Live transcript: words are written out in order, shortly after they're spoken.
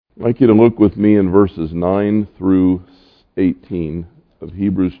I'd like you to look with me in verses 9 through 18 of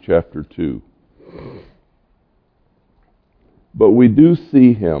Hebrews chapter 2. But we do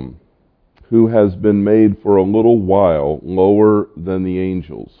see him who has been made for a little while lower than the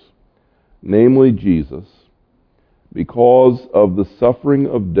angels, namely Jesus, because of the suffering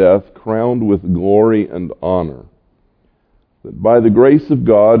of death, crowned with glory and honor, that by the grace of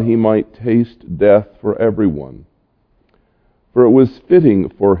God he might taste death for everyone. For it was fitting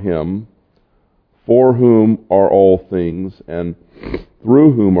for him, for whom are all things, and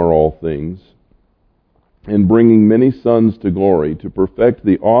through whom are all things, in bringing many sons to glory, to perfect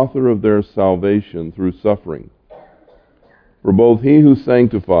the author of their salvation through suffering. For both he who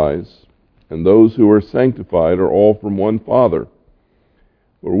sanctifies and those who are sanctified are all from one Father,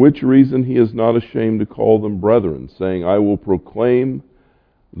 for which reason he is not ashamed to call them brethren, saying, I will proclaim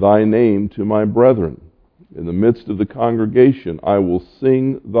thy name to my brethren. In the midst of the congregation I will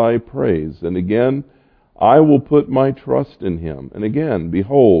sing thy praise. And again, I will put my trust in him. And again,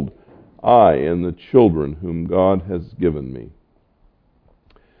 behold, I and the children whom God has given me.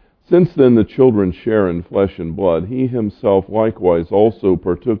 Since then the children share in flesh and blood, he himself likewise also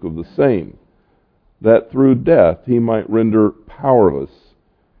partook of the same, that through death he might render powerless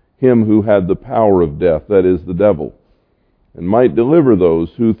him who had the power of death, that is, the devil, and might deliver those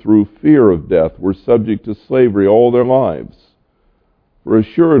who through fear of death were subject to slavery all their lives. For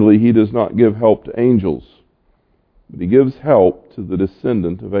assuredly he does not give help to angels, but he gives help to the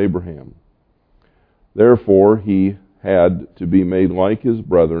descendant of Abraham. Therefore he had to be made like his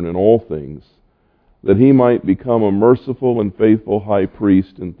brethren in all things, that he might become a merciful and faithful high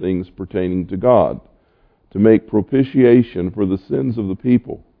priest in things pertaining to God, to make propitiation for the sins of the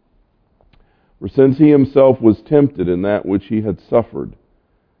people. For since he himself was tempted in that which he had suffered,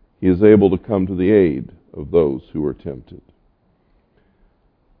 he is able to come to the aid of those who are tempted.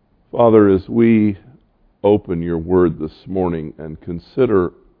 Father, as we open your word this morning and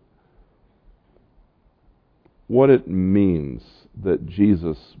consider what it means that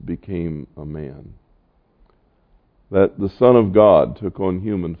Jesus became a man, that the Son of God took on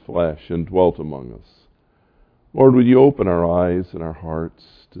human flesh and dwelt among us, Lord, would you open our eyes and our hearts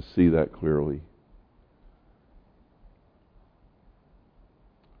to see that clearly?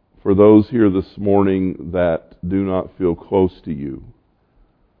 For those here this morning that do not feel close to you,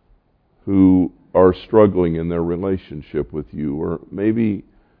 who are struggling in their relationship with you, or maybe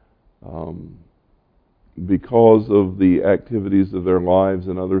because of the activities of their lives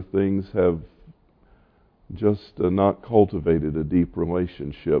and other things have just not cultivated a deep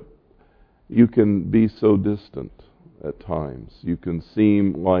relationship, you can be so distant at times. You can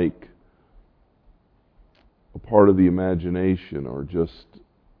seem like a part of the imagination or just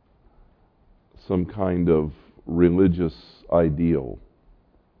some kind of religious ideal.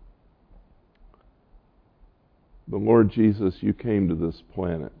 But Lord Jesus, you came to this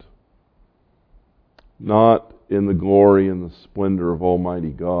planet not in the glory and the splendor of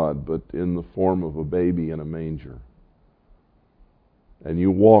Almighty God, but in the form of a baby in a manger. And you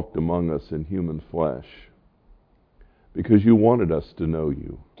walked among us in human flesh because you wanted us to know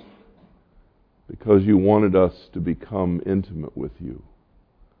you, because you wanted us to become intimate with you.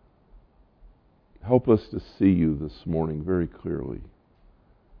 Help us to see you this morning very clearly.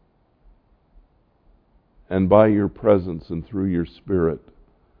 And by your presence and through your Spirit,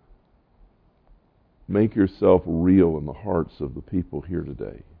 make yourself real in the hearts of the people here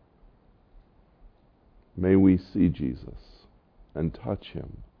today. May we see Jesus and touch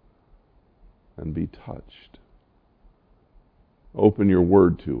him and be touched. Open your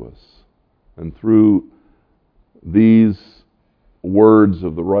word to us, and through these words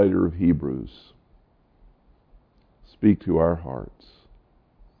of the writer of Hebrews, speak to our hearts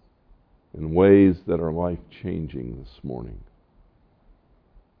in ways that are life-changing this morning.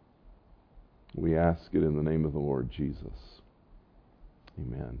 We ask it in the name of the Lord Jesus.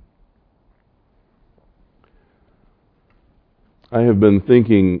 Amen. I have been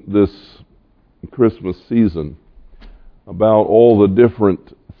thinking this Christmas season about all the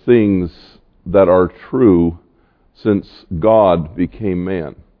different things that are true since God became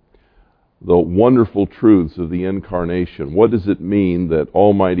man. The wonderful truths of the incarnation. What does it mean that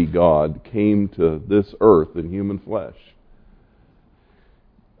Almighty God came to this earth in human flesh?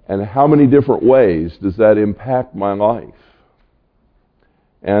 And how many different ways does that impact my life?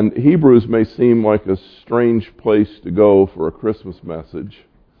 And Hebrews may seem like a strange place to go for a Christmas message,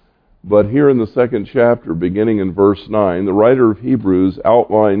 but here in the second chapter, beginning in verse 9, the writer of Hebrews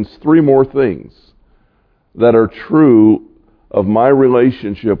outlines three more things that are true of my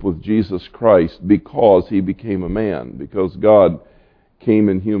relationship with Jesus Christ because he became a man, because God came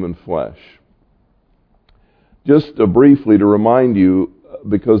in human flesh. Just briefly to remind you,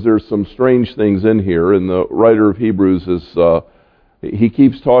 because there's some strange things in here, and the writer of Hebrews he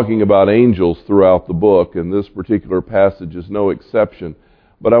keeps talking about angels throughout the book, and this particular passage is no exception.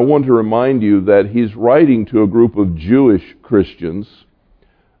 But I want to remind you that he's writing to a group of Jewish Christians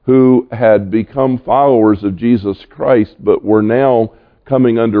who had become followers of Jesus Christ, but were now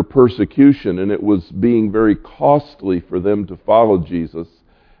coming under persecution, and it was being very costly for them to follow Jesus,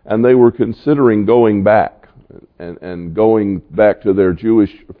 and they were considering going back and going back to their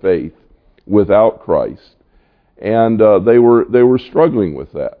Jewish faith without Christ. And they were struggling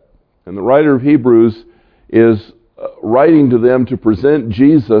with that. And the writer of Hebrews is writing to them to present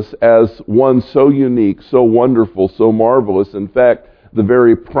Jesus as one so unique, so wonderful, so marvelous. In fact, the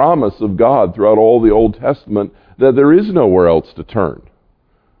very promise of God throughout all the Old Testament that there is nowhere else to turn.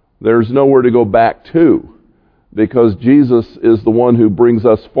 There's nowhere to go back to, because Jesus is the one who brings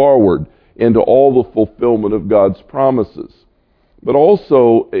us forward into all the fulfillment of God's promises. But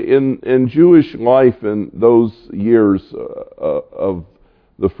also in Jewish life in those years of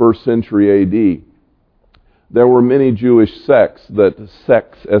the first century A.D., there were many Jewish sects,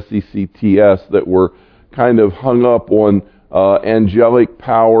 S-E-C-T-S, that were kind of hung up on angelic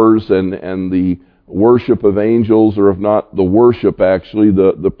powers and the worship of angels, or if not the worship, actually,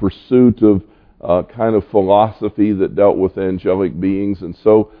 the pursuit of kind of philosophy that dealt with angelic beings. And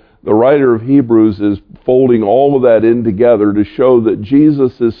so the writer of Hebrews is folding all of that in together to show that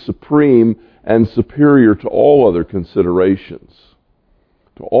Jesus is supreme and superior to all other considerations,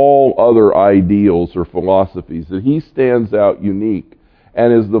 to all other ideals or philosophies, that he stands out unique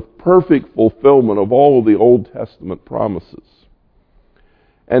and is the perfect fulfillment of all of the Old Testament promises.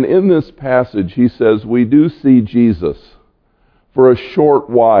 And in this passage, he says, we do see Jesus for a short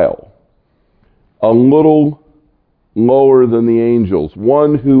while, a little lower than the angels,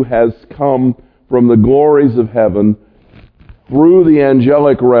 one who has come from the glories of heaven through the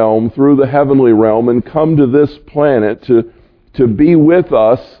angelic realm, through the heavenly realm, and come to this planet to be with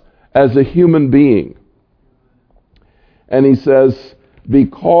us as a human being. And he says,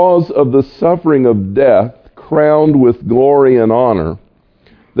 because of the suffering of death, crowned with glory and honor,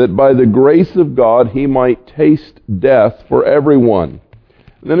 that by the grace of God he might taste death for everyone.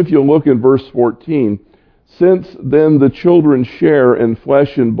 And then if you look in verse 14, since then the children share in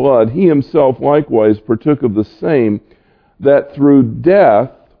flesh and blood, he himself likewise partook of the same, that through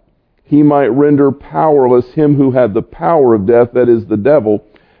death he might render powerless him who had the power of death, that is the devil,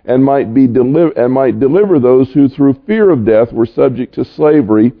 and might deliver those who through fear of death were subject to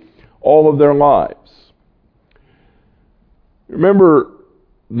slavery all of their lives. Remember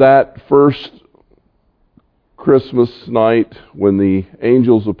that first Christmas night when the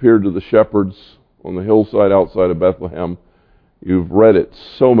angels appeared to the shepherds on the hillside outside of Bethlehem? You've read it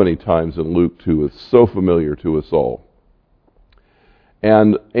so many times in Luke 2. It's so familiar to us all.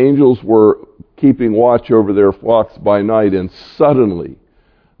 And angels were keeping watch over their flocks by night, and suddenly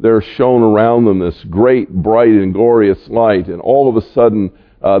there shone around them this great, bright, and glorious light. And all of a sudden,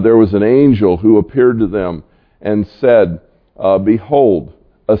 there was an angel who appeared to them and said, behold,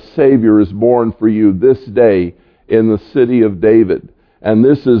 a Savior is born for you this day in the city of David. And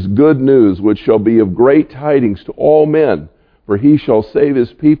this is good news, which shall be of great tidings to all men, for he shall save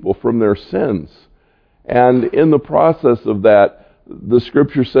his people from their sins. And in the process of that, the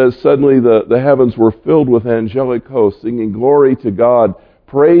scripture says, suddenly the heavens were filled with angelic hosts, singing glory to God,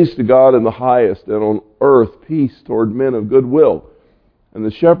 praise to God in the highest, and on earth peace toward men of good will. And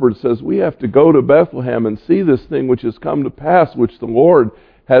the shepherd says, we have to go to Bethlehem and see this thing which has come to pass, which the Lord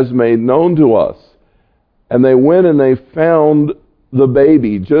has made known to us. And they went and they found the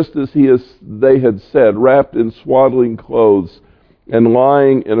baby, just as they had said, wrapped in swaddling clothes and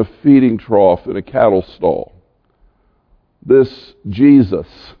lying in a feeding trough in a cattle stall. This Jesus,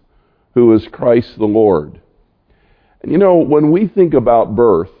 who is Christ the Lord. And you know, when we think about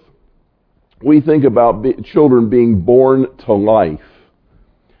birth, we think about children being born to life.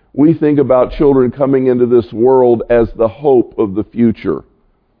 We think about children coming into this world as the hope of the future.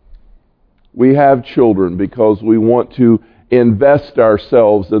 We have children because we want to invest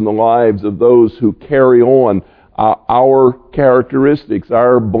ourselves in the lives of those who carry on our characteristics,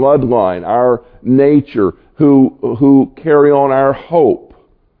 our bloodline, our nature, who carry on our hope.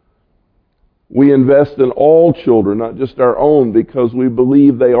 We invest in all children, not just our own, because we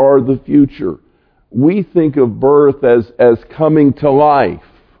believe they are the future. We think of birth as coming to life.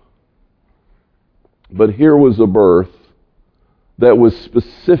 But here was a birth that was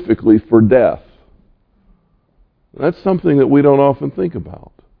specifically for death. That's something that we don't often think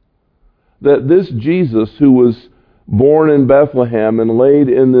about. That this Jesus, who was born in Bethlehem and laid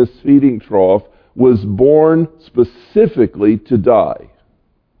in this feeding trough, was born specifically to die.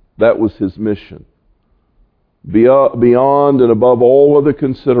 That was his mission. Beyond and above all other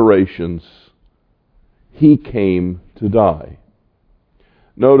considerations, he came to die.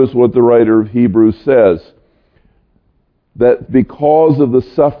 Notice what the writer of Hebrews says, that because of the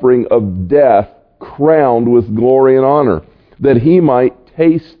suffering of death, crowned with glory and honor, that he might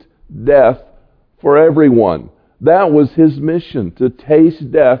taste death for everyone. That was his mission, to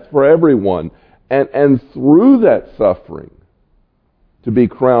taste death for everyone. And through that suffering, to be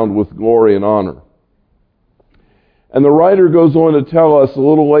crowned with glory and honor. And the writer goes on to tell us a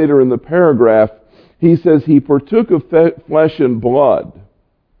little later in the paragraph, he says he partook of flesh and blood,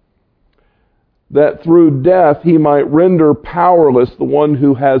 that through death he might render powerless the one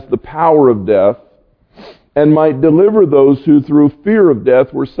who has the power of death, and might deliver those who through fear of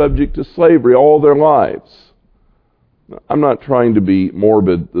death were subject to slavery all their lives. I'm not trying to be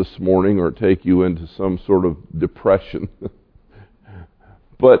morbid this morning or take you into some sort of depression.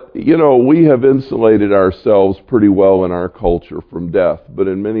 But, we have insulated ourselves pretty well in our culture from death. But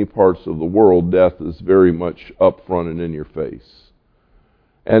in many parts of the world, death is very much up front and in your face.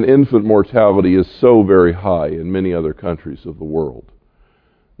 And infant mortality is so very high in many other countries of the world.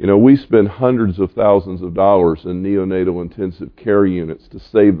 We spend hundreds of thousands of dollars in neonatal intensive care units to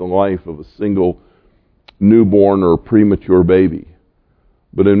save the life of a single newborn or premature baby.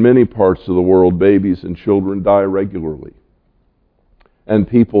 But in many parts of the world, babies and children die regularly. And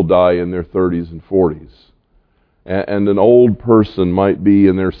people die in their 30s and 40s. And an old person might be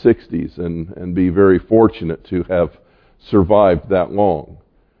in their 60s and be very fortunate to have survived that long.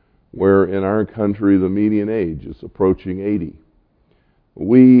 Where in our country, the median age is approaching 80.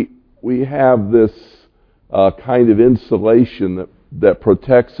 We have this kind of insulation that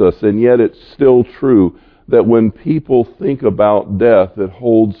protects us, and yet it's still true that when people think about death, it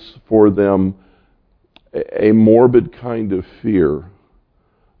holds for them a morbid kind of fear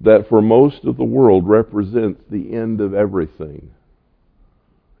that for most of the world represents the end of everything.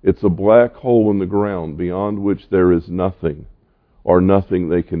 It's a black hole in the ground beyond which there is nothing, or nothing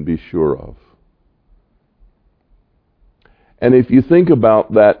they can be sure of. And if you think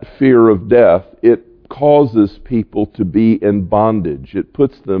about that fear of death, it causes people to be in bondage. It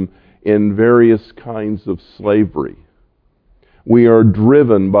puts them in various kinds of slavery. We are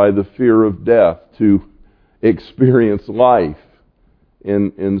driven by the fear of death to experience life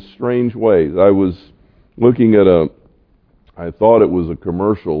in strange ways. I was looking at I thought it was a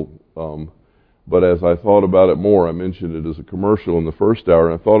commercial, but as I thought about it more, I mentioned it as a commercial in the first hour,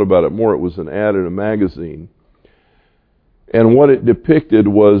 and I thought about it more, it was an ad in a magazine. And what it depicted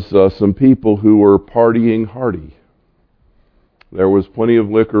was some people who were partying hardy. There was plenty of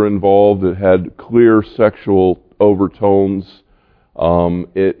liquor involved. It had clear sexual overtones.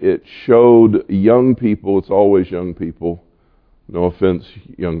 It showed young people. It's always young people. No offense,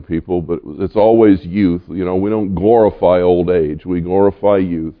 young people, but it's always youth. We don't glorify old age. We glorify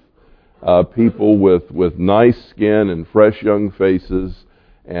youth. People with nice skin and fresh young faces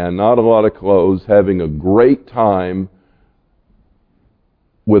and not a lot of clothes, having a great time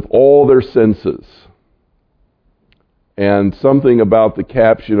with all their senses. And something about the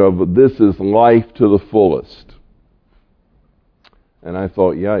caption of, "This is life to the fullest." And I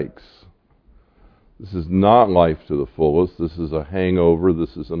thought, yikes. This is not life to the fullest. This is a hangover.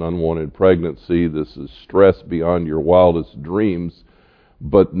 This is an unwanted pregnancy. This is stress beyond your wildest dreams.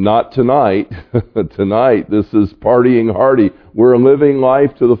 But not tonight. Tonight, this is partying hardy. We're living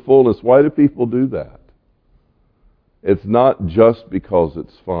life to the fullness. Why do people do that? It's not just because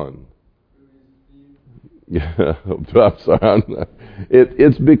it's fun. Yeah, I'm sorry.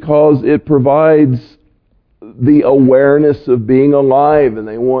 It's because it provides the awareness of being alive, and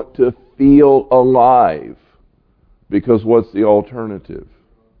they want to feel alive. Because what's the alternative?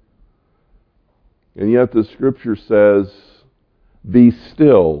 And yet the Scripture says, "Be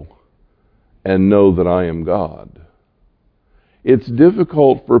still and know that I am God." It's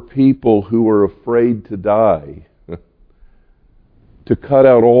difficult for people who are afraid to die to cut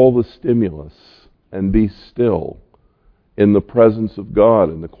out all the stimulus and be still in the presence of God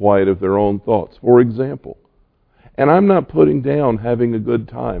in the quiet of their own thoughts. For example, and I'm not putting down having a good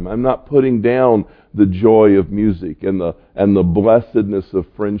time. I'm not putting down the joy of music and the blessedness of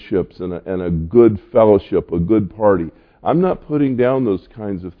friendships and a good fellowship, a good party. I'm not putting down those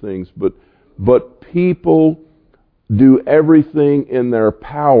kinds of things, but people do everything in their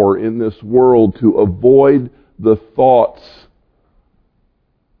power in this world to avoid the thoughts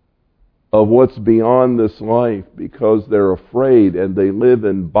of what's beyond this life because they're afraid and they live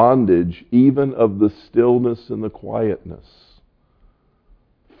in bondage even of the stillness and the quietness.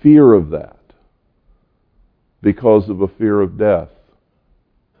 Fear of that because of a fear of death.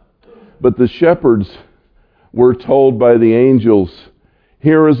 But the shepherds were told by the angels,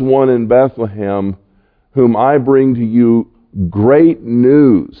 here is one in Bethlehem whom I bring to you great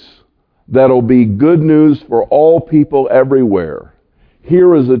news that'll be good news for all people everywhere.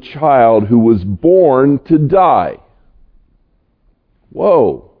 Here is a child who was born to die.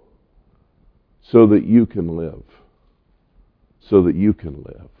 Whoa! So that you can live. So that you can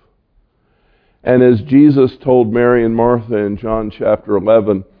live. And as Jesus told Mary and Martha in John chapter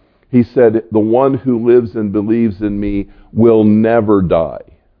 11, he said, the one who lives and believes in me will never die.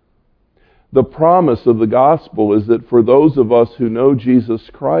 The promise of the gospel is that for those of us who know Jesus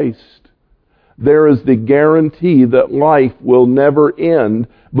Christ, there is the guarantee that life will never end,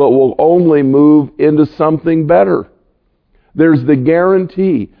 but will only move into something better. There's the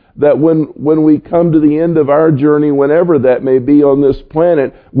guarantee that when we come to the end of our journey, whenever that may be on this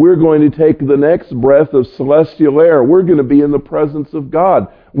planet, we're going to take the next breath of celestial air. We're going to be in the presence of God.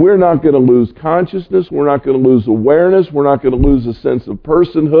 We're not going to lose consciousness. We're not going to lose awareness. We're not going to lose a sense of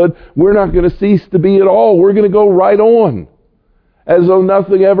personhood. We're not going to cease to be at all. We're going to go right on as though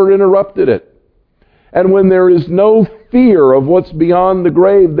nothing ever interrupted it. And when there is no fear of what's beyond the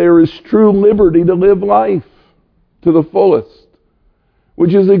grave, there is true liberty to live life to the fullest.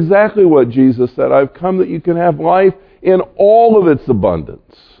 Which is exactly what Jesus said. I've come that you can have life in all of its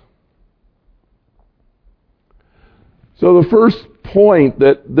abundance. So the first point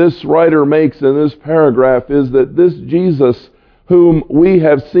that this writer makes in this paragraph is that this Jesus, whom we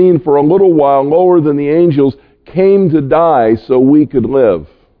have seen for a little while lower than the angels, came to die so we could live.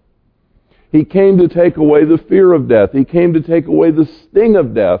 He came to take away the fear of death. He came to take away the sting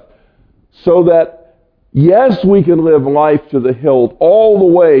of death so that yes, we can live life to the hilt all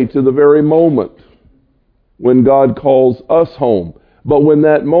the way to the very moment when God calls us home. But when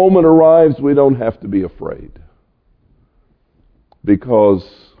that moment arrives, we don't have to be afraid because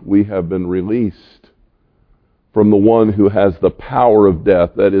we have been released from the one who has the power of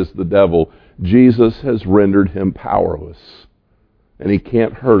death, that is the devil. Jesus has rendered him powerless, and he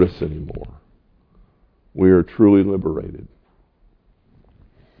can't hurt us anymore. We are truly liberated.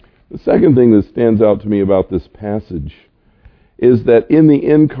 The second thing that stands out to me about this passage is that in the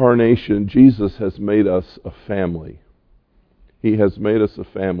incarnation, Jesus has made us a family. He has made us a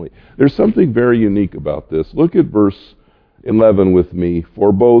family. There's something very unique about this. Look at verse 11 with me.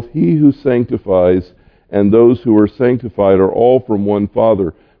 For both he who sanctifies and those who are sanctified are all from one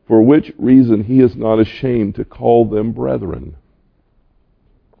Father, for which reason he is not ashamed to call them brethren.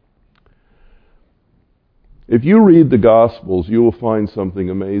 If you read the Gospels, you will find something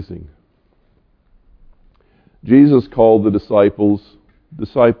amazing. Jesus called the disciples.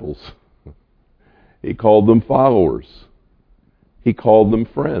 He called them followers. He called them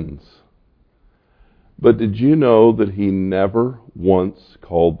friends. But did you know that he never once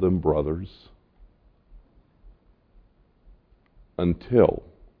called them brothers? Until.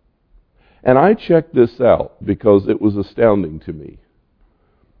 And I checked this out because it was astounding to me.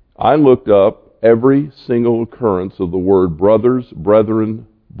 I looked up every single occurrence of the word brothers, brethren,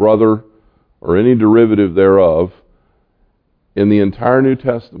 brother, or any derivative thereof in the entire New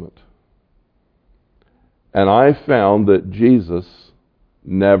Testament. And I found that Jesus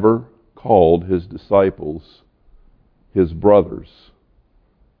never called his disciples his brothers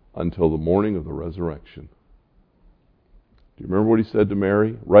until the morning of the resurrection. Do you remember what he said to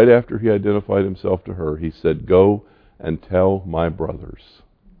Mary? Right after he identified himself to her, he said, "Go and tell my brothers."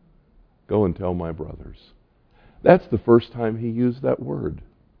 Go and tell my brothers. That's the first time he used that word,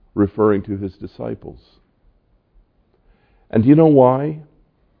 referring to his disciples. And do you know why?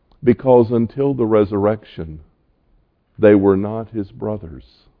 Because until the resurrection, they were not his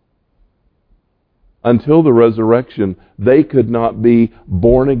brothers. Until the resurrection, they could not be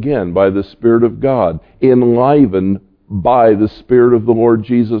born again by the Spirit of God, enlivened by the Spirit of the Lord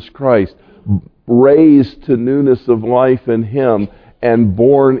Jesus Christ, raised to newness of life in him, and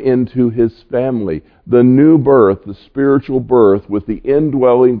born into his family. The new birth, the spiritual birth with the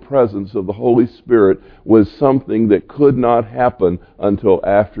indwelling presence of the Holy Spirit was something that could not happen until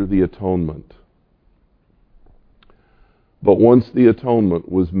after the atonement. But once the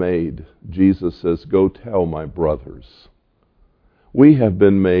atonement was made, Jesus says, "Go tell my brothers." We have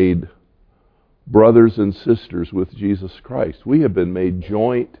been made brothers and sisters with Jesus Christ. We have been made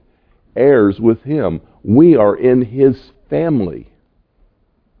joint heirs with him. We are in his family.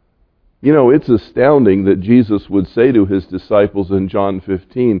 You know, it's astounding that Jesus would say to his disciples in John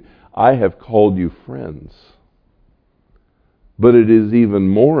 15, I have called you friends. But it is even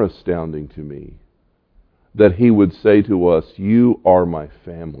more astounding to me that he would say to us, you are my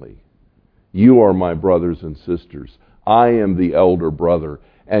family. You are my brothers and sisters. I am the elder brother.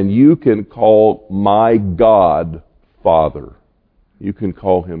 And you can call my God Father. You can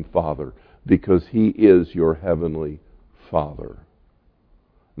call him Father because he is your heavenly Father.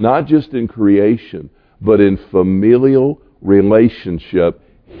 Not just in creation, but in familial relationship,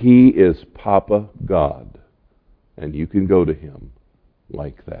 he is Papa God. And you can go to him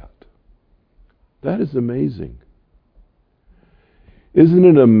like that. That is amazing. Isn't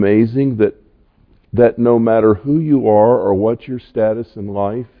it amazing that no matter who you are or what your status in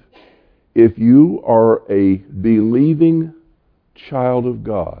life, if you are a believing child of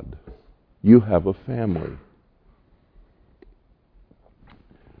God, you have a family.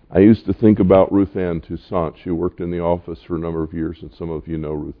 I used to think about Ruth Ann Toussaint. She worked in the office for a number of years, and some of you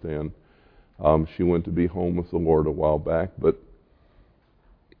know Ruth Ann. She went to be home with the Lord a while back, but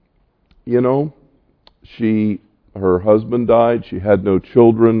you know, her husband died. She had no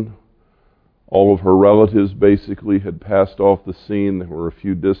children. All of her relatives basically had passed off the scene. There were a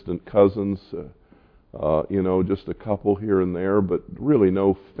few distant cousins, just a couple here and there, but really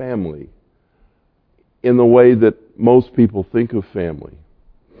no family in the way that most people think of family.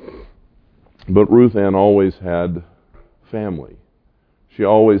 But Ruth Ann always had family. She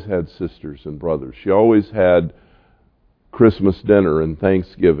always had sisters and brothers. She always had Christmas dinner and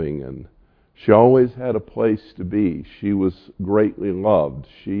Thanksgiving, and she always had a place to be. She was greatly loved.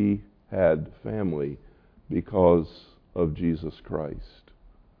 She had family because of Jesus Christ.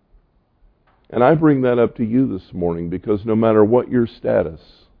 And I bring that up to you this morning because no matter what your status,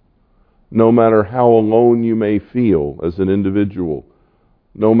 no matter how alone you may feel as an individual,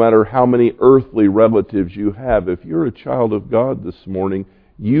 no matter how many earthly relatives you have, if you're a child of God this morning,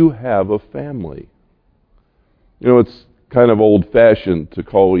 you have a family. You know, it's kind of old-fashioned to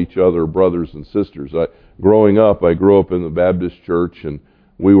call each other brothers and sisters. Growing up, I grew up in the Baptist church, and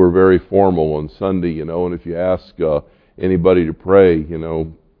we were very formal on Sunday, and if you ask anybody to pray,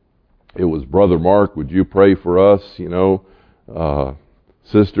 it was, Brother Mark, would you pray for us?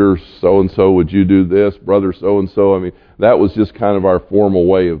 Sister so-and-so, would you do this? Brother so-and-so. I mean, that was just kind of our formal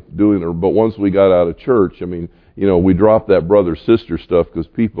way of doing it. But once we got out of church, we dropped that brother-sister stuff because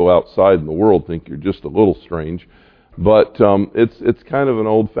people outside in the world think you're just a little strange. But it's kind of an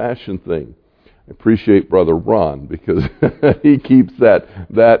old-fashioned thing. I appreciate Brother Ron because he keeps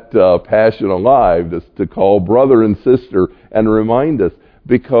that passion alive to call brother and sister and remind us,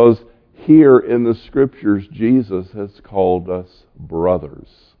 because here in the Scriptures, Jesus has called us brothers.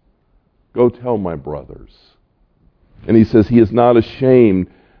 Go tell my brothers. And he says he is not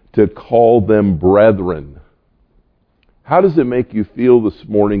ashamed to call them brethren. How does it make you feel this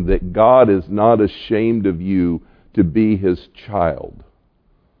morning that God is not ashamed of you to be his child?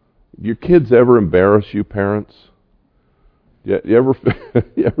 Your kids ever embarrass you, parents? You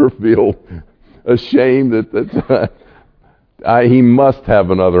ever feel ashamed that he must have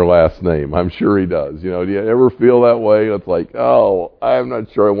another last name? I'm sure he does. Do you ever feel that way? It's like, oh, I'm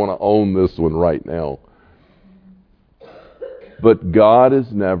not sure I want to own this one right now. But God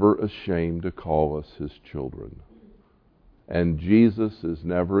is never ashamed to call us his children. And Jesus is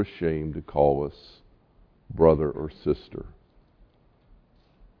never ashamed to call us brother or sister.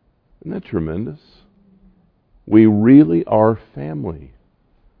 Isn't that tremendous? We really are family.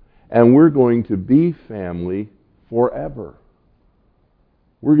 And we're going to be family forever.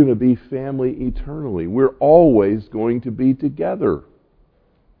 We're going to be family eternally. We're always going to be together.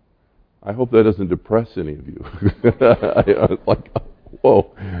 I hope that doesn't depress any of you. It's like,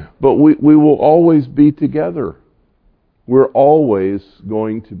 whoa. But we will always be together. We're always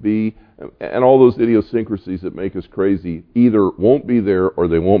going to be, and all those idiosyncrasies that make us crazy either won't be there or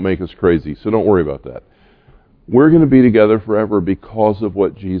they won't make us crazy. So don't worry about that. We're going to be together forever because of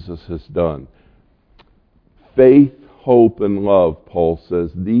what Jesus has done. Faith, hope, and love, Paul says,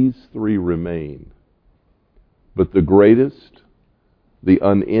 these three remain. But the greatest, the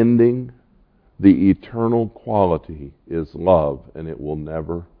unending, the eternal quality is love, and it will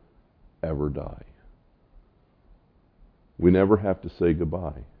never, ever die. We never have to say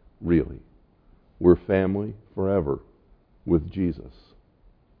goodbye, really. We're family forever with Jesus.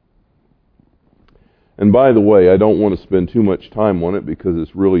 And by the way, I don't want to spend too much time on it because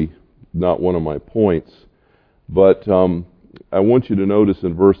it's really not one of my points. But I want you to notice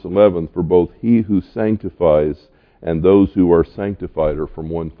in verse 11, for both he who sanctifies and those who are sanctified are from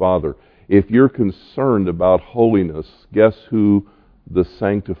one Father. If you're concerned about holiness, guess who the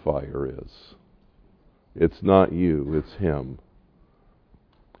sanctifier is? It's not you, it's him.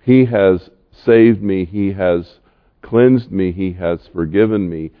 He has saved me. He has cleansed me. He has forgiven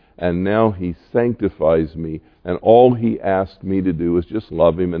me. And now He sanctifies me. And all He asked me to do is just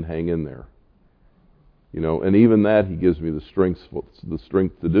love Him and hang in there. And even that He gives me the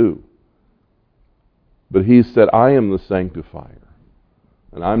strength to do. But He said, I am the sanctifier.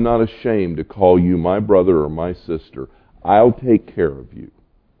 And I'm not ashamed to call you my brother or my sister. I'll take care of you.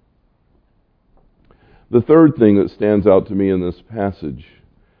 The third thing that stands out to me in this passage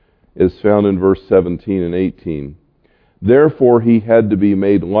is found in verse 17 and 18. Therefore He had to be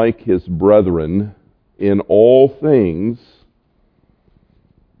made like His brethren in all things,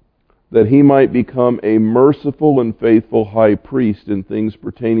 that He might become a merciful and faithful high priest in things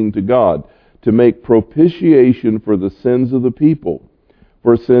pertaining to God, to make propitiation for the sins of the people.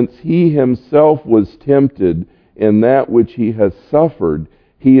 For since He Himself was tempted in that which He has suffered,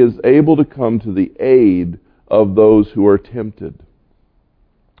 He is able to come to the aid of those who are tempted.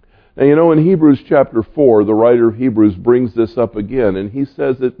 Now, in Hebrews chapter 4, the writer of Hebrews brings this up again, and he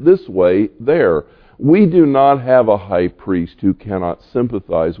says it this way there. We do not have a high priest who cannot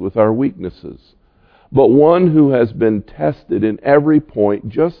sympathize with our weaknesses, but one who has been tested in every point,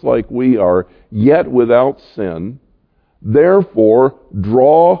 just like we are, yet without sin. Therefore,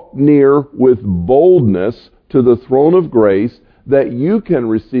 draw near with boldness to the throne of grace, that you can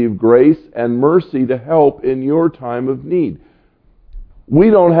receive grace and mercy to help in your time of need. We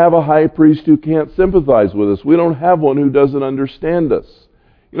don't have a high priest who can't sympathize with us. We don't have one who doesn't understand us.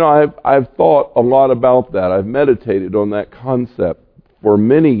 I've thought a lot about that. I've meditated on that concept for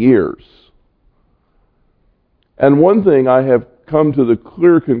many years. And one thing I have come to the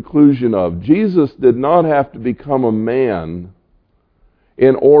clear conclusion of, Jesus did not have to become a man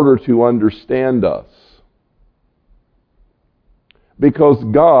in order to understand us. Because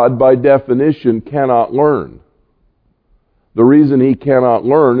God, by definition, cannot learn. The reason He cannot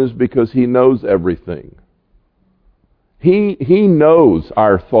learn is because He knows everything. He knows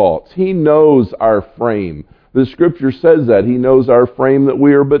our thoughts. He knows our frame. The Scripture says that. He knows our frame, that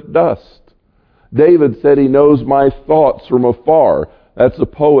we are but dust. David said, He knows my thoughts from afar. That's a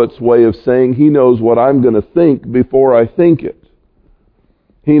poet's way of saying He knows what I'm going to think before I think it.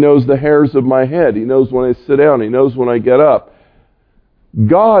 He knows the hairs of my head. He knows when I sit down. He knows when I get up.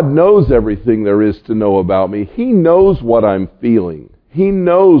 God knows everything there is to know about me. He knows what I'm feeling. He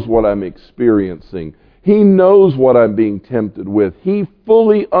knows what I'm experiencing. He knows what I'm being tempted with. He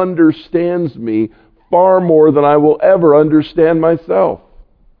fully understands me far more than I will ever understand myself.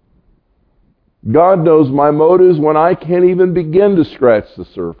 God knows my motives when I can't even begin to scratch the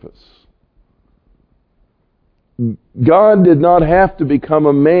surface. God did not have to become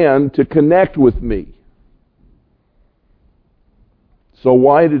a man to connect with me. So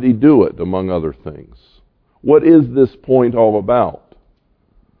why did He do it, among other things? What is this point all about?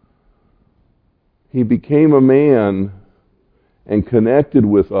 He became a man and connected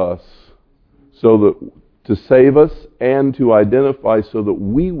with us so that to save us and to identify so that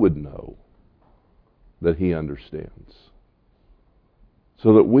we would know that He understands.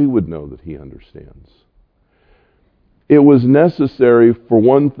 So that we would know that He understands. It was necessary, for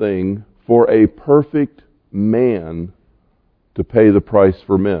one thing, for a perfect man to pay the price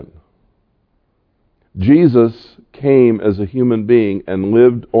for men. Jesus came as a human being and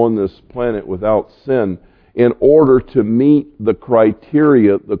lived on this planet without sin in order to meet the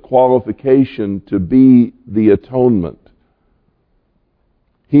criteria, the qualification to be the atonement.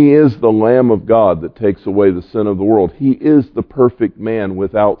 He is the Lamb of God that takes away the sin of the world. He is the perfect man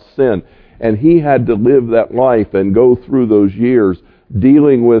without sin. And He had to live that life and go through those years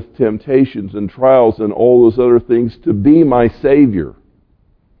dealing with temptations and trials and all those other things to be my Savior.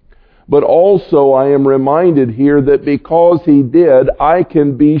 But also I am reminded here that because He did, I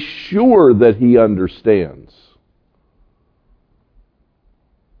can be sure that He understands.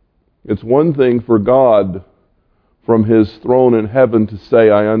 It's one thing for God from His throne in heaven to say,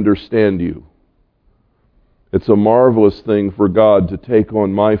 I understand you. It's a marvelous thing for God to take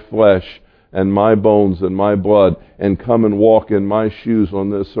on my flesh and my bones and my blood and come and walk in my shoes on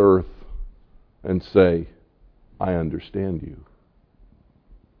this earth and say, I understand you.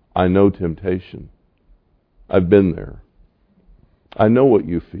 I know temptation. I've been there. I know what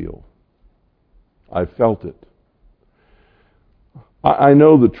you feel. I've felt it. I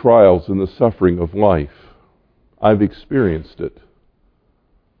know the trials and the suffering of life. I've experienced it.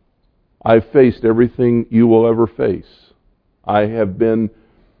 I've faced everything you will ever face. I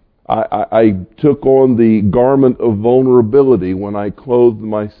took on the garment of vulnerability when I clothed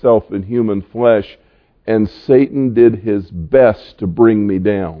myself in human flesh, and Satan did his best to bring me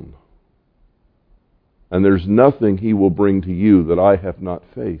down. And there's nothing He will bring to you that I have not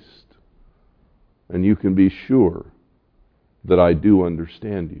faced. And you can be sure that I do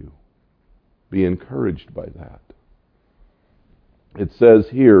understand you. Be encouraged by that. It says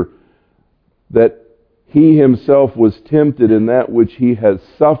here that He Himself was tempted in that which He has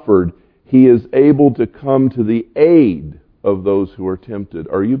suffered. He is able to come to the aid of those who are tempted.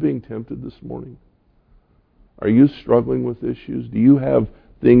 Are you being tempted this morning? Are you struggling with issues? Do you have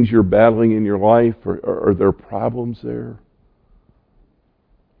things you're battling in your life? Or are there problems there?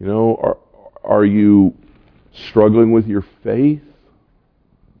 You know, are you struggling with your faith?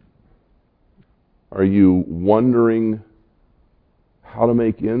 Are you wondering how to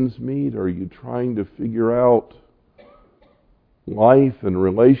make ends meet? Are you trying to figure out life and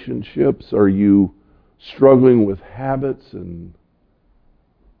relationships? Are you struggling with habits? And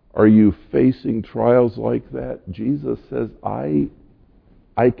are you facing trials like that? Jesus says, I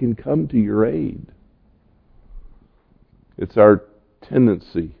can come to your aid. It's our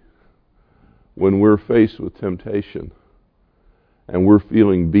tendency when we're faced with temptation and we're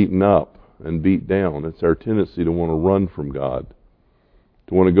feeling beaten up and beat down. It's our tendency to want to run from God,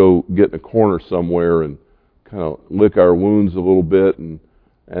 to want to go get in a corner somewhere and kind of lick our wounds a little bit, and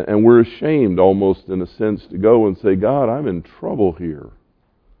we're ashamed almost in a sense to go and say, God, I'm in trouble here.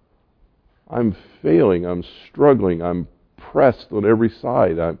 I'm failing, I'm struggling, I'm pressed on every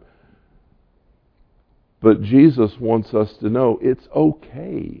side. But Jesus wants us to know it's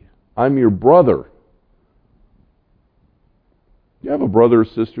okay. I'm your brother. Do you have a brother or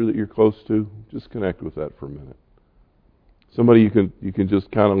sister that you're close to? Just connect with that for a minute. Somebody you can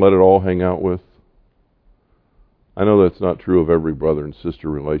just kind of let it all hang out with. I know that's not true of every brother and sister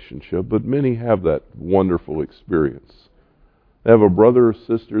relationship, but many have that wonderful experience. They have a brother or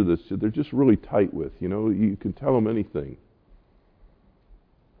sister that they're just really tight with. You know, you can tell them anything.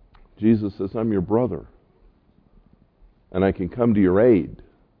 Jesus says, I'm your brother, and I can come to your aid.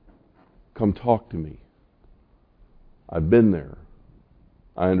 Come talk to me. I've been there.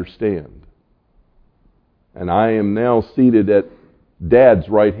 I understand. And I am now seated at Dad's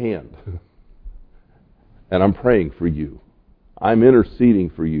right hand. And I'm praying for you. I'm interceding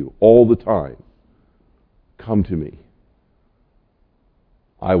for you all the time. Come to me.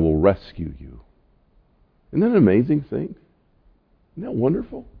 I will rescue you. Isn't that an amazing thing? Isn't that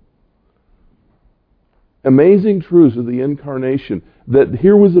wonderful? Amazing truths of the incarnation. That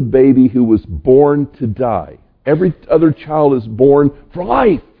here was a baby who was born to die. Every other child is born for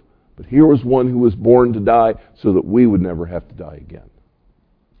life. But here was one who was born to die so that we would never have to die again.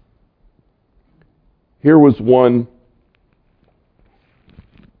 Here was one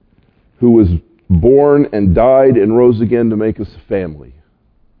who was born and died and rose again to make us a family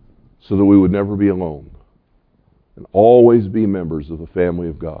so that we would never be alone and always be members of the family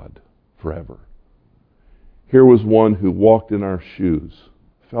of God forever. Here was one who walked in our shoes,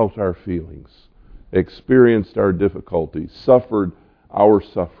 felt our feelings, experienced our difficulties, suffered our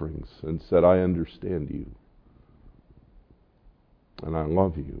sufferings, and said, I understand you, and I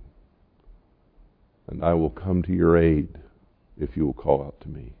love you, and I will come to your aid if you will call out to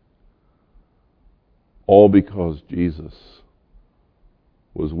me. All because Jesus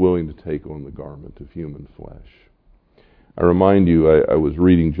was willing to take on the garment of human flesh. I remind you, I was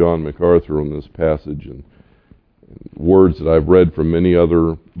reading John MacArthur on this passage, and words that I've read from many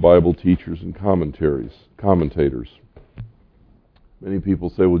other Bible teachers and commentators. Many people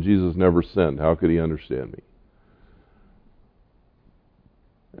say, well, Jesus never sinned. How could He understand me?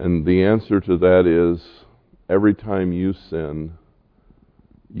 And the answer to that is, every time you sin,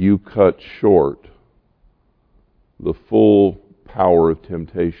 you cut short the full power of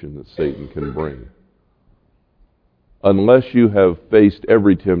temptation that Satan can bring. Unless you have faced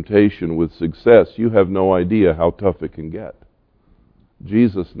every temptation with success, you have no idea how tough it can get.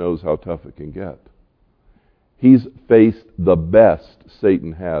 Jesus knows how tough it can get. He's faced the best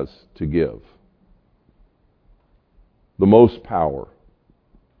Satan has to give. The most power.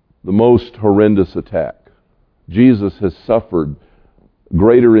 The most horrendous attack. Jesus has suffered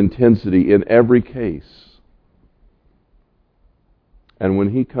greater intensity in every case. And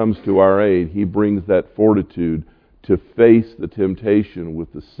when He comes to our aid, He brings that fortitude to face the temptation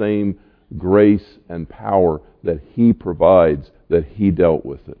with the same grace and power that He provides, that He dealt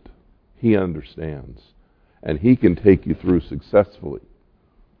with it. He understands. And He can take you through successfully.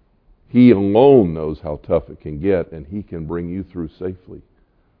 He alone knows how tough it can get, and He can bring you through safely.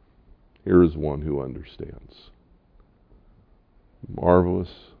 Here is one who understands. Marvelous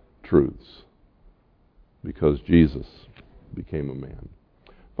truths, because Jesus became a man.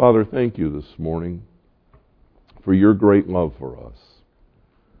 Father, thank you this morning for your great love for us.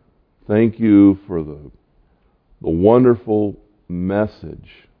 Thank you for the the wonderful message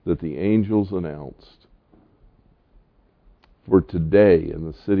that the angels announced. For today in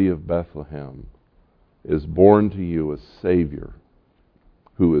the city of Bethlehem is born to you a Savior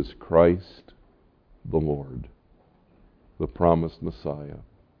who is Christ the Lord, the promised Messiah.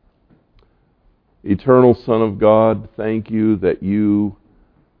 Eternal Son of God, thank you that you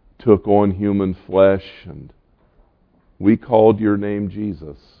took on human flesh, and we called your name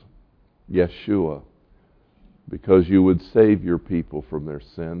Jesus, Yeshua, because you would save your people from their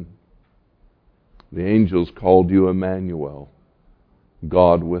sin. The angels called you Emmanuel,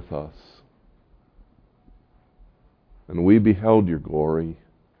 God with us. And we beheld your glory.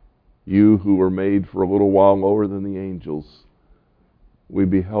 You who were made for a little while lower than the angels, we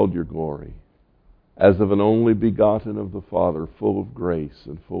beheld your glory as of an only begotten of the Father, full of grace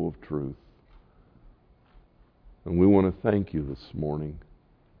and full of truth. And we want to thank you this morning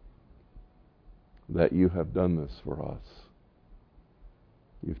that you have done this for us.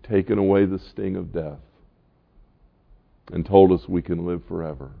 You've taken away the sting of death and told us we can live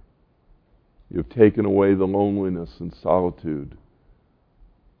forever. You've taken away the loneliness and solitude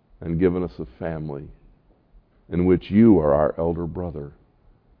and given us a family in which you are our elder brother.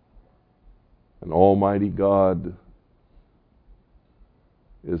 And Almighty God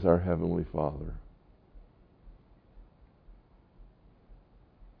is our Heavenly Father.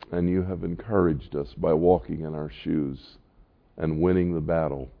 And you have encouraged us by walking in our shoes and winning the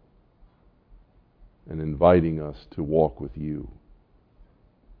battle and inviting us to walk with you,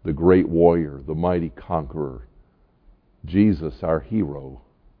 the great warrior, the mighty conqueror, Jesus, our hero.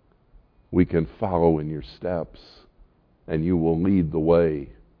 We can follow in your steps, and you will lead the way,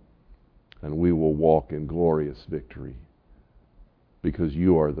 and we will walk in glorious victory because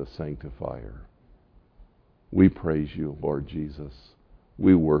you are the sanctifier. We praise you, Lord Jesus.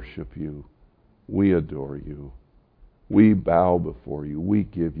 We worship you. We adore you. We bow before you. We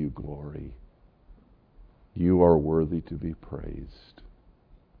give you glory. You are worthy to be praised.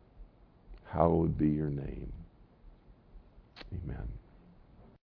 Hallowed be your name. Amen.